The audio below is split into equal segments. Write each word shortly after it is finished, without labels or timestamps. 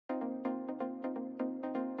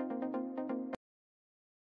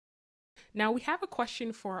Now we have a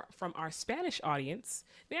question from our Spanish audience.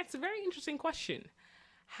 That's a very interesting question.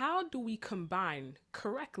 How do we combine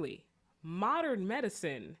correctly modern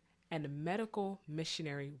medicine and medical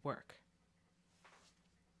missionary work?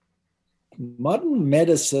 Modern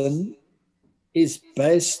medicine is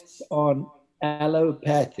based on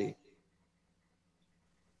allopathy.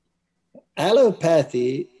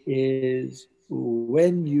 Allopathy is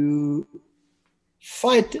when you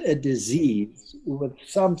fight a disease with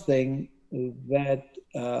something that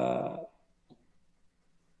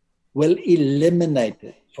will eliminate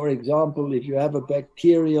it. For example, if you have a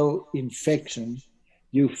bacterial infection,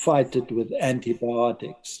 you fight it with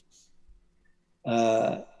antibiotics.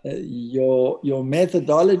 Your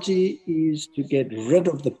methodology is to get rid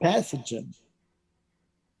of the pathogen.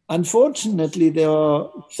 Unfortunately, there are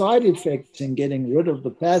side effects in getting rid of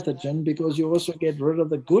the pathogen because you also get rid of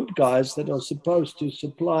the good guys that are supposed to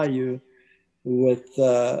supply you with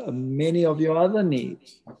many of your other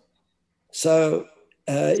needs. So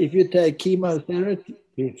if you take chemotherapy,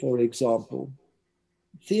 for example,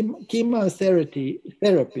 chemotherapy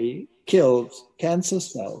kills cancer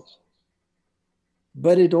cells,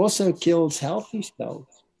 but it also kills healthy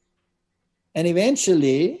cells. And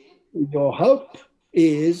eventually, your hope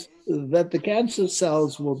is that the cancer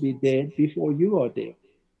cells will be dead before you are dead.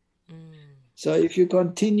 So if you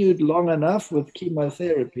continued long enough with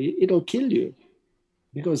chemotherapy, it'll kill you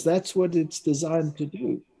because that's what it's designed to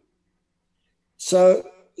do. So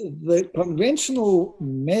the conventional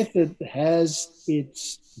method has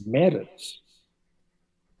its merits,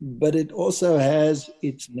 but it also has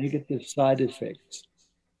its negative side effects.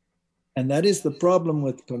 And that is the problem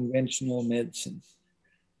with conventional medicine.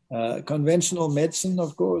 Conventional medicine,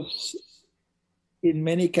 of course, in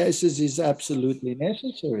many cases is absolutely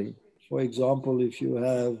necessary. For example, if you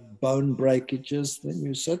have bone breakages, then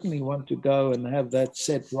you certainly want to go and have that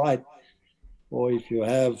set right. Or if you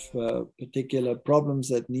have particular problems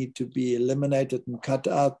that need to be eliminated and cut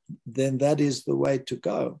out, then that is the way to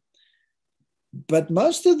go. But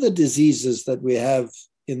most of the diseases that we have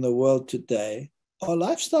in the world today are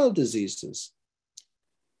lifestyle diseases.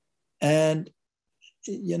 And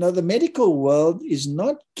you know, the medical world is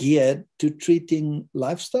not geared to treating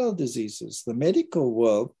lifestyle diseases. The medical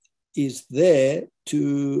world is there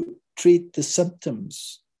to treat the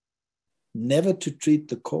symptoms, never to treat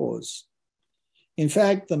the cause. In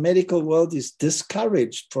fact, the medical world is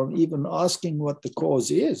discouraged from even asking what the cause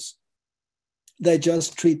is. They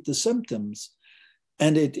just treat the symptoms.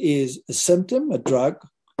 And it is a symptom, a drug,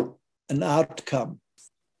 an outcome.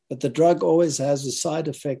 But the drug always has a side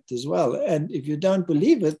effect as well. And if you don't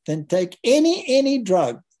believe it, then take any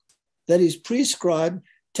drug that is prescribed,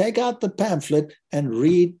 take out the pamphlet and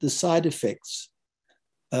read the side effects.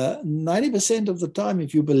 90% of the time,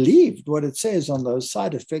 if you believed what it says on those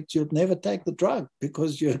side effects, you'd never take the drug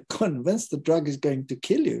because you're convinced the drug is going to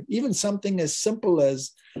kill you. Even something as simple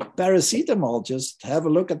as paracetamol, just have a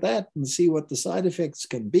look at that and see what the side effects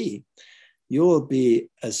can be. You'll be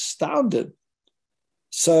astounded.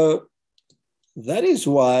 So that is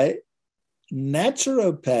why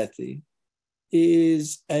naturopathy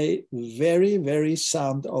is a very, very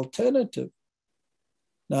sound alternative.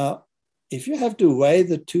 Now, if you have to weigh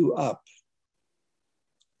the two up,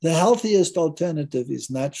 the healthiest alternative is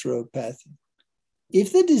naturopathy.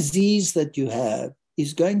 If the disease that you have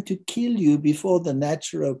is going to kill you before the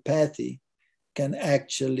naturopathy can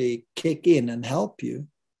actually kick in and help you,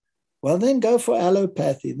 well, then go for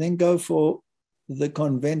allopathy, then go for the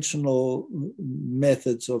conventional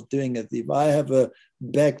methods of doing it. If I have a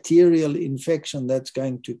bacterial infection that's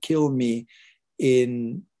going to kill me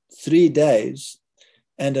in 3 days,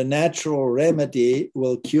 and a natural remedy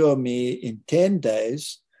will cure me in 10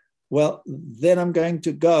 days, well, then I'm going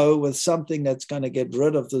to go with something that's going to get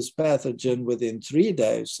rid of this pathogen within 3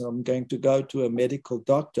 days. So I'm going to go to a medical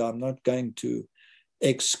doctor. I'm not going to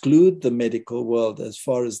exclude the medical world as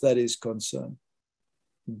far as that is concerned.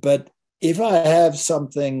 But if I have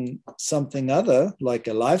something other, like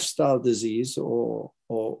a lifestyle disease or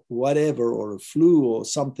whatever, or a flu or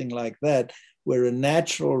something like that, where a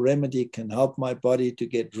natural remedy can help my body to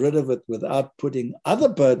get rid of it without putting other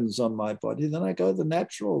burdens on my body, then I go the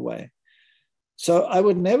natural way. So I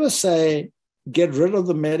would never say get rid of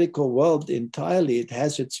the medical world entirely. It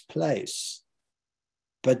has its place.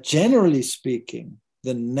 But generally speaking,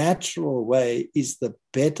 the natural way is the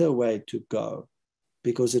better way to go,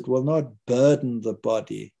 because it will not burden the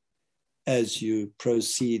body as you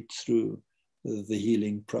proceed through the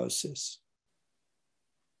healing process.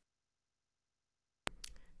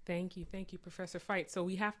 Thank you, Professor Fight. So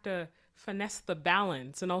we have to finesse the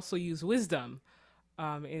balance and also use wisdom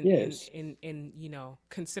Yes. in you know,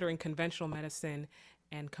 considering conventional medicine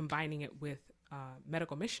and combining it with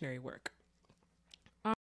medical missionary work?